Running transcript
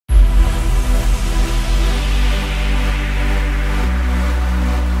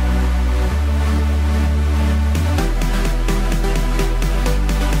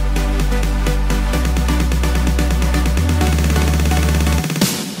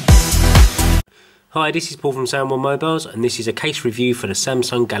Hi, this is Paul from Soundwell Mobiles, and this is a case review for the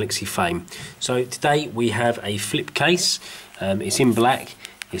Samsung Galaxy Fame. So today we have a flip case. It's in black.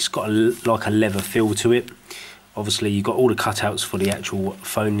 It's got like a leather feel to it. Obviously you've got all the cutouts for the actual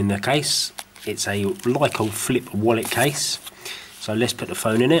phone in the case. It's like a flip wallet case. So let's put the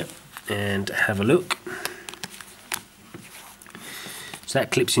phone in it and have a look. So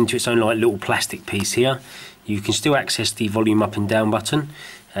that clips into its own like little plastic piece here. You can still access the volume up and down button,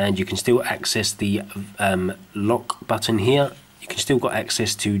 and you can still access the lock button here. You can still got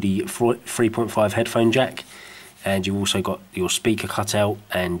access to the 3.5 headphone jack, and you've also got your speaker cutout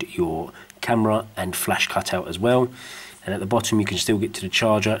and your camera and flash cutout as well. And at the bottom you can still get to the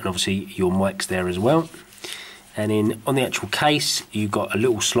charger, and obviously your mic's there as well. And then on the actual case you've got a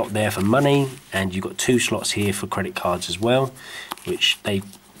little slot there for money, and you've got two slots here for credit cards as well, which they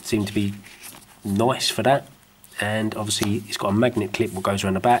seem to be nice for that. And obviously it's got a magnet clip that goes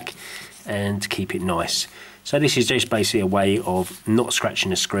around the back and to keep it nice. So this is just basically a way of not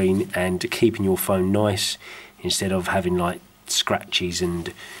scratching the screen and keeping your phone nice, instead of having like scratches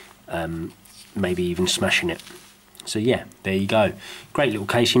and maybe even smashing it. So yeah, there you go. Great little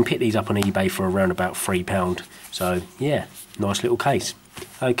case. You can pick these up on eBay for around about £3. So yeah, nice little case.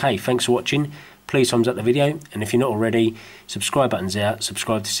 Okay, thanks for watching. Please thumbs up the video, and if you're not already, subscribe button's out.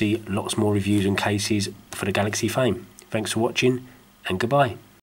 Subscribe to see lots more reviews and cases for the Galaxy Fame. Thanks for watching, and goodbye.